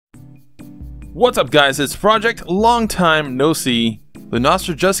What's up guys, it's Project, long time no see. The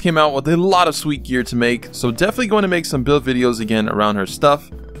Nostra just came out with a lot of sweet gear to make, so definitely going to make some build videos again around her stuff.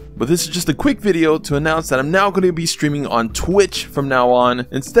 But this is just a quick video to announce that I'm now going to be streaming on Twitch from now on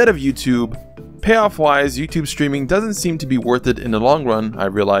instead of YouTube. Payoff wise, YouTube streaming doesn't seem to be worth it in the long run, I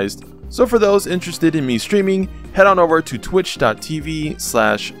realized. So for those interested in me streaming, head on over to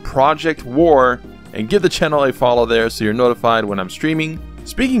twitch.tv/projectwar and give the channel a follow there so you're notified when I'm streaming.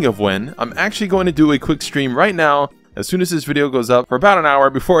 Speaking of when, I'm actually going to do a quick stream right now as soon as this video goes up for about an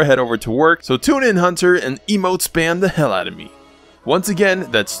hour before I head over to work, so tune in Hunter and emote spam the hell out of me. Once again,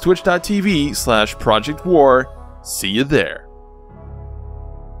 that's twitch.tv/projectwar. See you there.